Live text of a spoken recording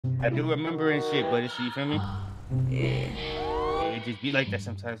I do remember and shit, but it's, you feel me? Yeah. It just be like that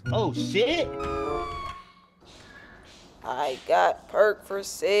sometimes. Oh shit! I got perk for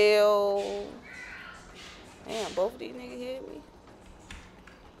sale. Damn, both of these niggas hit me.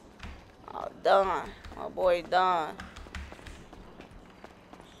 Oh, Don. My boy Don.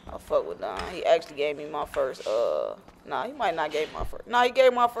 I fuck with Don. He actually gave me my first, nah, he might not give my first. Nah, he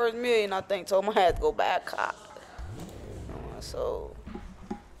gave my first million, I think. Told me I had to go buy a cop. So,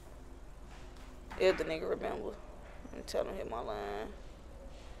 if the nigga remember, let me tell him hit my line.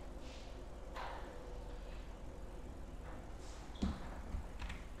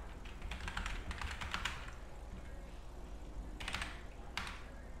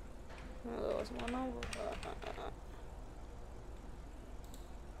 What's my number?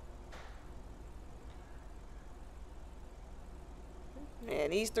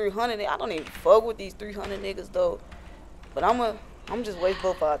 Man, these 300, I don't even fuck with these 300 niggas though. But I'm just waste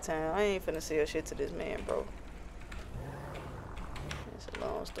both our time. I ain't finna sell shit to this man, bro. It's a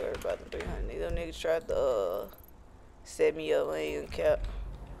long story about the 300 niggas. Them niggas tried to set me up. I ain't gonna cap.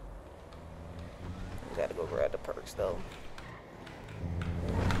 Gotta go grab the perks though.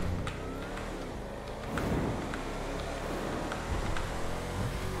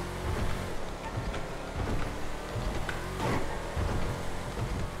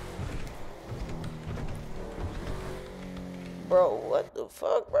 Bro, what the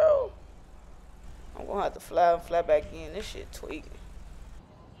fuck, bro? I'm gonna have to fly back in. This shit tweaking.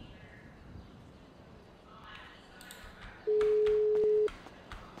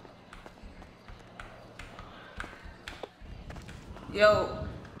 Yo.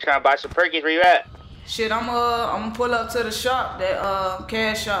 Trying to buy some perkies, where you at? Shit, I'm gonna pull up to the shop, that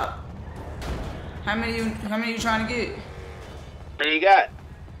cash shop. How many you trying to get? What you got?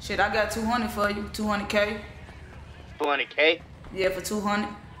 Shit, I got 200 for you. 200K. 200K? Yeah, for 200.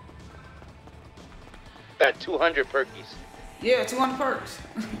 Got 200 perkies. Yeah, 200 perks.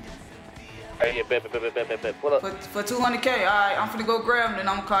 Alright, yeah, bet. Pull up. For 200K, alright, I'm finna go grab them, then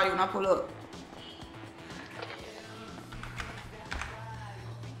I'm gonna call you when I pull up.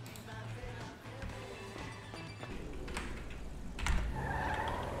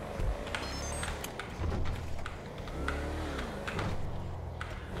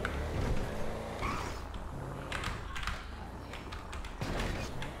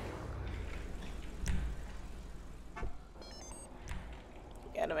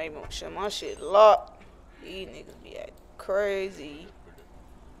 Gotta make sure my shit locked. These niggas be acting crazy.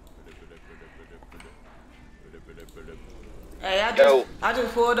 Hey, I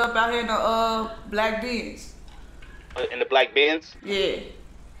just pulled up out here in the black beans. In the black bins? Yeah.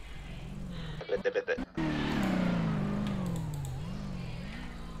 Bet.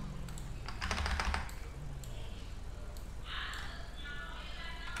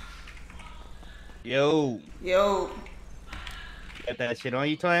 Yo. Got that shit on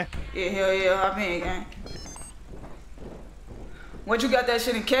you, twin? Yeah, hell yeah, hop in, gang. What, you got that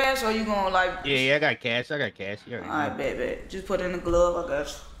shit in cash or you gonna like... Yeah, I got cash. Alright, bet. Just put it in the glove, I got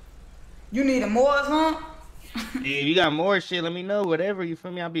you. You need more, huh? Yeah, if you got more shit, let me know. Whatever, you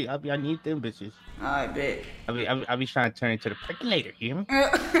feel me? I need them bitches. Alright, bet. I be trying to turn into the percolator, you hear me?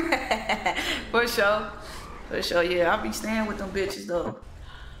 For sure, yeah. I be staying with them bitches though.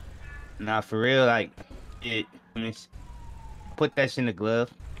 Nah, for real, like, put that shit in the glove.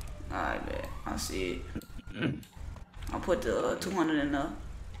 Alright, bet. I see it. I'll put the 200 in there.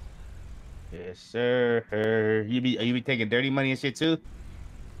 Yes, sir. You be taking dirty money and shit too?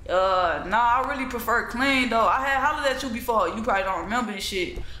 Nah, I really prefer clean though. I had hollered at you before. You probably don't remember this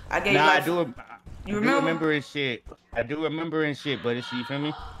shit. I gave nah, like, I do. You remember? I do remember and shit, but it's, you feel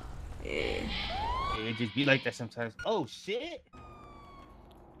me? Yeah. It just be like that sometimes. Oh shit!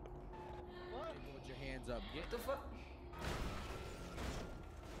 What? Put your hands up. Get the fuck.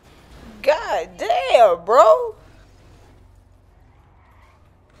 God damn, bro.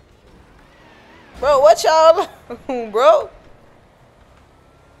 Bro, what y'all on, bro?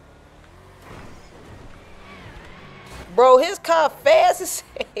 Bro, his car fast as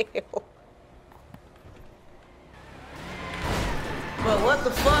hell. Bro, what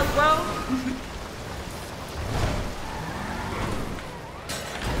the fuck, bro?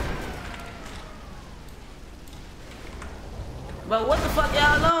 Bro, what the fuck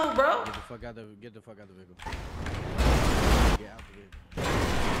y'all on, bro? Get the fuck out the vehicle. Get out the vehicle.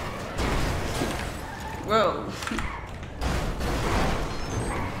 Bro.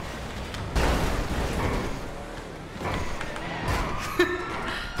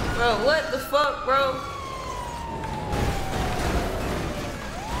 Bro, what the fuck, bro?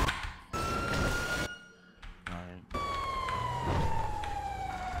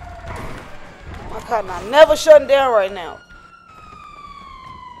 My car not never shutting down right now.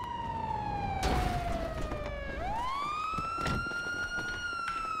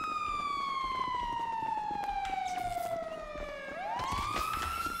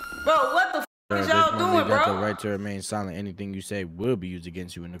 Bro, what the f is y'all doing, You got the bro? right to remain silent. Anything you say will be used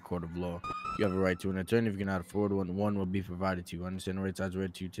against you in the court of law. You have a right to an attorney. If you cannot afford one will be provided to you. Understand the rights I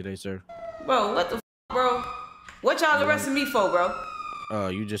read to you today, sir? Bro, what the f, bro? What y'all arresting me for, bro?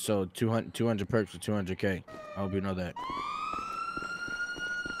 You just sold 200 perks for 200K. I hope you know that.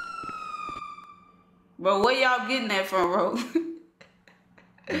 Bro, where y'all getting that from, bro?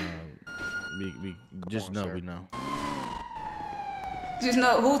 We just know, we know. Just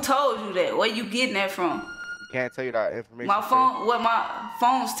know, who told you that? Where you getting that from? We can't tell you that information. My phone, what, my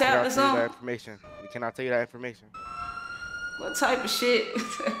phone's tapped or We cannot tell you that something? information. We cannot tell you that information. What type of shit?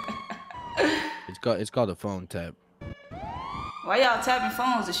 It's called a phone tap. Why y'all tapping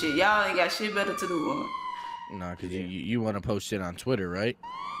phones and shit? Y'all ain't got shit better to do. Nah, cause you want to post shit on Twitter, right?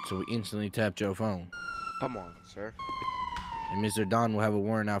 So we instantly tapped your phone. Come on, sir. And Mr. Don will have a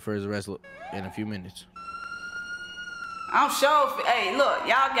warrant out for his arrest in a few minutes. I'm sure. Hey, look,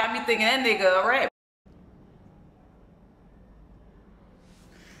 y'all got me thinking that nigga a rat.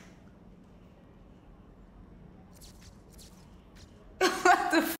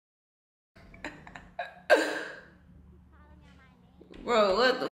 What the f? Bro,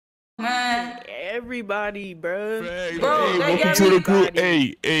 what the f, man? Everybody, bro. Hey, Bro, hey, they welcome got to me-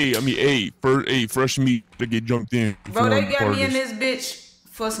 the crew. Fresh meat to get jumped in. Bro, they got me in this bitch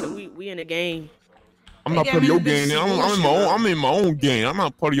for some. We in the game. I'm they not got part of me your in this gang. bitch I'm some bullshit, I'm in my own gang. I'm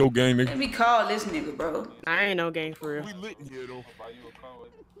not part of your gang, nigga. Let me call this nigga, bro. I ain't no gang for real. We lit in here though.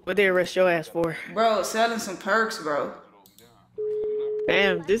 What they arrest your ass for? Bro, selling some perks, bro.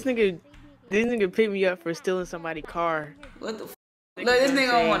 Damn, this nigga picked me up for stealing somebody's car. What the f? Look, this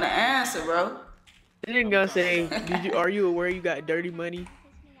nigga don't want to answer, bro. This nigga gonna say, are you aware you got dirty money?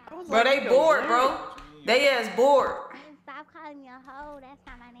 Bro, they bored, bro. They ass bored. Stop calling me a hoe. That's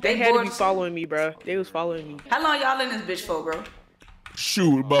not my name. They had to bored be too. following me, bro. They was following me. How long y'all in this bitch for, bro?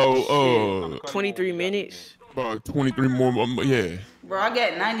 Shoot, about 23 minutes. about 23 more. Yeah. Bro, I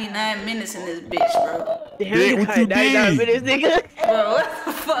got 99 minutes in this bitch, bro. Damn, Yeah, you what got you 99 did? minutes, nigga. Bro, what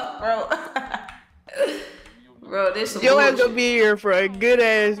the fuck, bro? Bro, this some Your ass gonna bullshit. be here for a good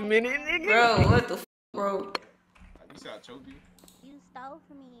ass minute, nigga. Bro, what the f, bro? You stole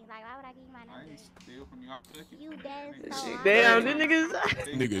from me. Like, why would I give you my number? You dead stole. Damn, this nigga's.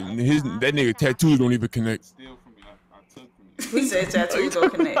 That nigga tattoos don't even connect. He said tattoos don't Oh,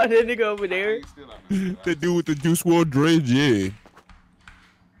 connect. that nigga over there. That dude with the Juice WRLD dreads, yeah.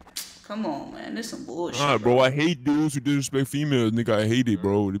 Come on, man. This some bullshit. Alright, bro. I hate dudes who disrespect females, nigga. I hate it,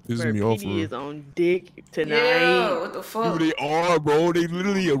 bro. It pisses Bro, me off. PD is on dick tonight. Yeah, what the fuck? Dude, they are, bro. They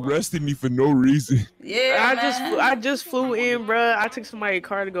literally arrested me for no reason. Yeah, man. I just flew in, bruh. I took somebody's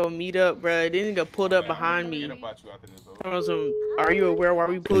car to go meet up, bruh. This nigga pulled up behind me. Are you aware why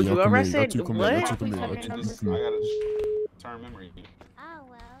we pulled you over? I said, what? I Oh,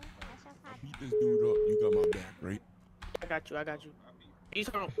 well. That's your problem. beat this dude up. You got my back, right? I got you. You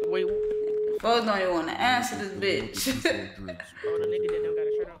told him, wait, Folks don't even want to answer this bitch. oh, the nigga that don't got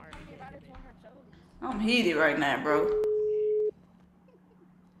a shirt on. I'm heated right now, bro.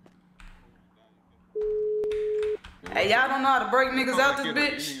 Hey, y'all don't know how to break niggas out this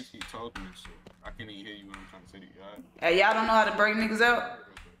bitch? I can't even hear you when I'm trying to say that. Hey, y'all don't know how to break niggas out?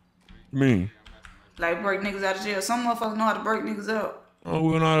 Me. Like, break niggas out of jail. Some motherfuckers know how to break niggas out. Oh,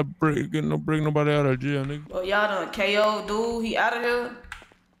 we're not break nobody out of jail, nigga. Well, y'all done KO dude, he out of here.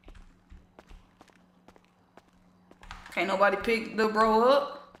 Can't nobody pick the bro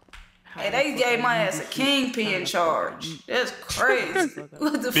up. Hey, they gave my ass a kingpin charge. That's crazy.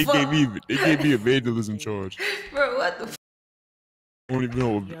 What the They fuck? gave me evangelism charge. Bro, what the fuck? I don't even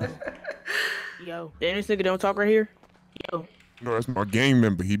know. Yo, damn, this nigga don't talk right here. Yo, No, that's my gang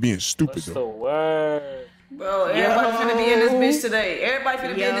member. He being stupid What's the though. word? Bro, everybody finna be in this bitch today. Everybody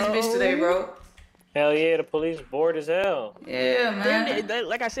finna be in this bitch today, bro. Hell yeah, the police bored as hell. Yeah, man.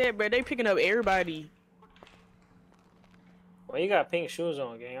 like I said, bro, they picking up everybody. Well, you got pink shoes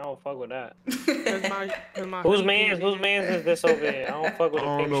on, gang. I don't fuck with that. Cause my Whose man's is this over here? I don't fuck with I the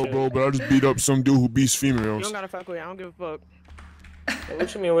don't pink know, shoes. bro, but I just beat up some dude who beats You females. don't gotta fuck with it. I don't give a fuck. Hey,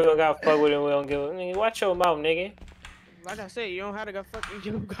 what you mean we don't gotta fuck with it? We don't give a... Nigga, watch your mouth, nigga. Like I said, you don't have to go fuck.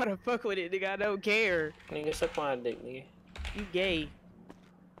 You don't gotta fuck with it, nigga. I don't care. Nigga, suck my dick, nigga. You gay.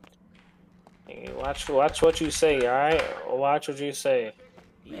 Nigga, watch what you say, alright? Watch what you say.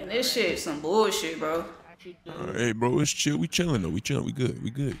 Man, this shit some bullshit, bro. Hey, bro, it's chill. We chilling though. We chilling. We good.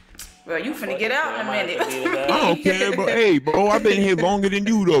 We good. Bro, you finna get out in a minute. I don't care, bro. Hey, bro, I've been here longer than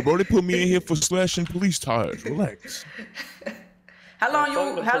you, though, bro. They put me in here for slashing police tires. Relax. How long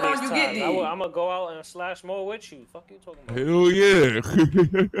you get these? I'm gonna go out and slash more with you. Fuck you talking about? Hell yeah.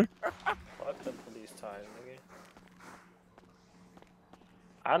 Fuck the police tires, nigga.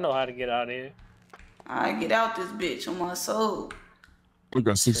 I know how to get out of here. I get out this bitch on my soul. We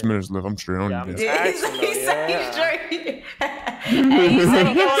got 6 minutes left. I'm straight on you. Yeah, he said he's straight. Hey, he said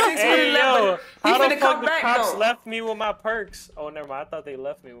he got 6 minutes left. How the fuck the cops left me with my perks? Oh, never mind. I thought they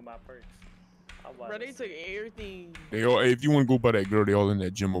left me with my perks. Bro, they took everything. They all, hey, if you want to go by that girl, they all in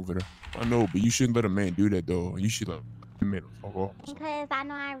that gym over there. I know, but you shouldn't let a man do that, though. You should let a man fuck off. Because I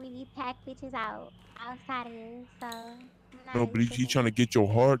know I really pack bitches outside of this, so... No, but he trying to get your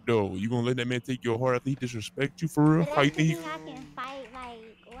heart, though. You gonna let that man take your heart after he disrespect you for real? How you think he... I can fight, like,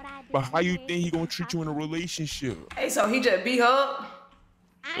 what I do. But how you think he gonna treat you in a relationship? Hey, so he just beat her up?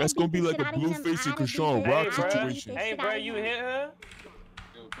 That's gonna be like a Blueface and Krishan Rock situation. Hey, bro, you hit her?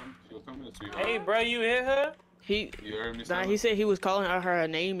 Hey, bro, you hit her? He said he was calling her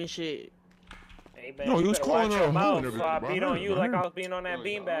name and shit. Hey, man, no, he was calling her a hoe. Before I beat on you like I was beating on that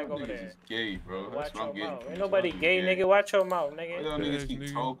beanbag over there. Gay, bro. Watch your mouth. Ain't nobody gay, nigga. Watch your mouth, nigga. Y'all niggas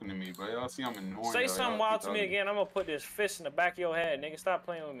keep talking to me, bro. Y'all see I'm annoying. Say something wild to me again. I'm gonna put this fist in the back of your head, nigga. Stop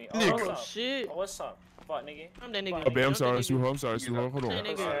playing with me. Oh, Nigga. what's up? Shit. Oh, what's up? Fuck, nigga. I'm that nigga. I'm sorry, sweetheart. I'm sorry, sweetheart. Hold on. Sorry,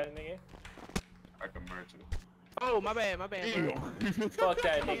 nigga. I can merge it. Oh, my bad, bro. Fuck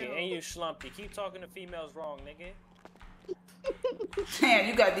that nigga. And you schlumpy. Keep talking to females wrong, nigga. Damn,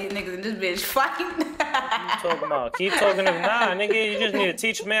 you got these niggas in this bitch fighting. Keep talking about. Keep talking to nah, nigga. You just need to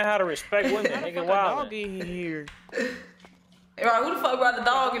teach men how to respect women, nigga. Wow. Here. Hey, right, who the fuck brought the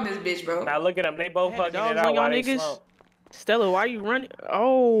dog in this bitch, bro? Now look at them. They both fucking it dogs out on while y'all they niggas? slump. Stella, why you running?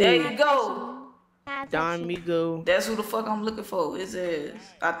 Oh. There you go. Don Migo. That's who the fuck I'm looking for. His ass.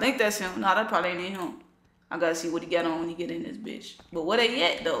 I think that's him. Nah, that probably ain't him. I gotta see what he got on when he get in this bitch. But where they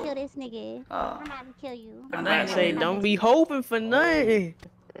at though? Kill this nigga. I'm about to kill you. I say don't be hoping for nothing.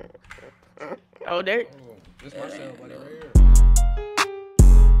 Oh, there. This my cell, buddy, right here.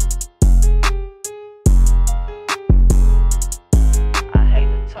 I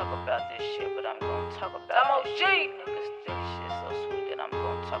hate to talk about this shit, but I'm gonna talk about this shit. Niggas think shit so sweet that I'm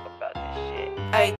gonna talk about this shit.